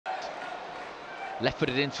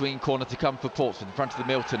Left-footed in-swinging corner to come for Portsmouth in front of the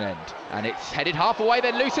Milton end. And it's headed half away,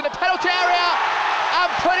 then loose in the penalty area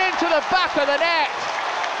and put into the back of the net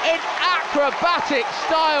in acrobatic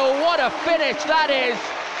style. What a finish that is!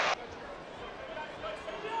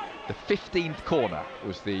 The 15th corner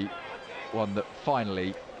was the one that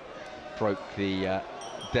finally broke the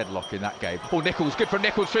deadlock in that game. Oh, Nichols, good from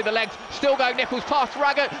Nichols through the legs. Still going, Nichols past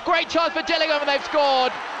Raggett. Great chance for Gillingham and they've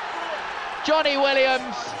scored. Johnny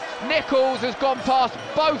Williams. Nichols has gone past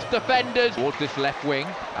both defenders. Towards this left wing,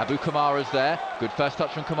 Abu Kamara's there. Good first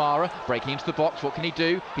touch from Kamara, breaking into the box. What can he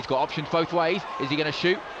do? He's got options both ways. Is he going to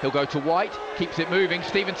shoot? He'll go to White, keeps it moving.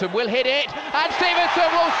 Stevenson will hit it, and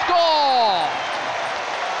Stevenson will score!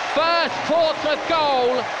 First Portsmouth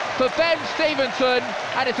goal for Ben Stevenson,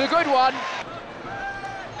 and it's a good one.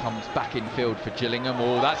 Comes back in field for Gillingham.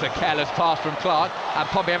 Oh, that's a careless pass from Clark, and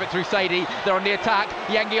Pompey have it through Sadie. They're on the attack.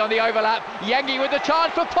 Yengi on the overlap. Yengi with the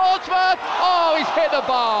chance for Portsmouth. Oh, he's hit the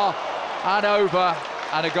bar and over,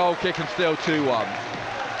 and a goal kick and still 2-1.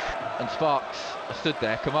 And Sparks stood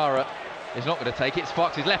there. Kamara is not going to take it.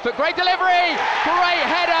 Sparks' left foot. Great delivery. Great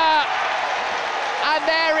header. And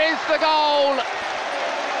there is the goal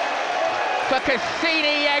for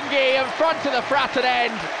Kusini Yengi in front of the Fratton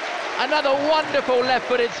end. Another wonderful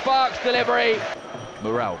left-footed Sparks delivery.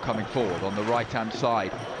 Morel coming forward on the right-hand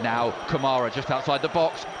side. Now Kamara just outside the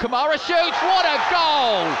box. Kamara shoots. What a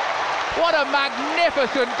goal! What a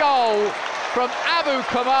magnificent goal from Abu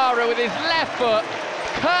Kamara with his left foot,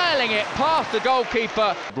 curling it past the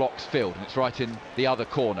goalkeeper. Blocks filled, and it's right in the other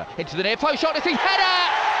corner. Into the near post shot. It's his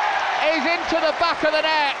header is into the back of the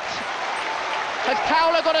net. Has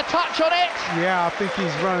Towler got a touch on it? Yeah, I think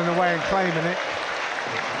he's running away and claiming it.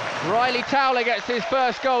 Ryley Towler gets his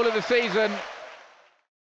first goal of the season.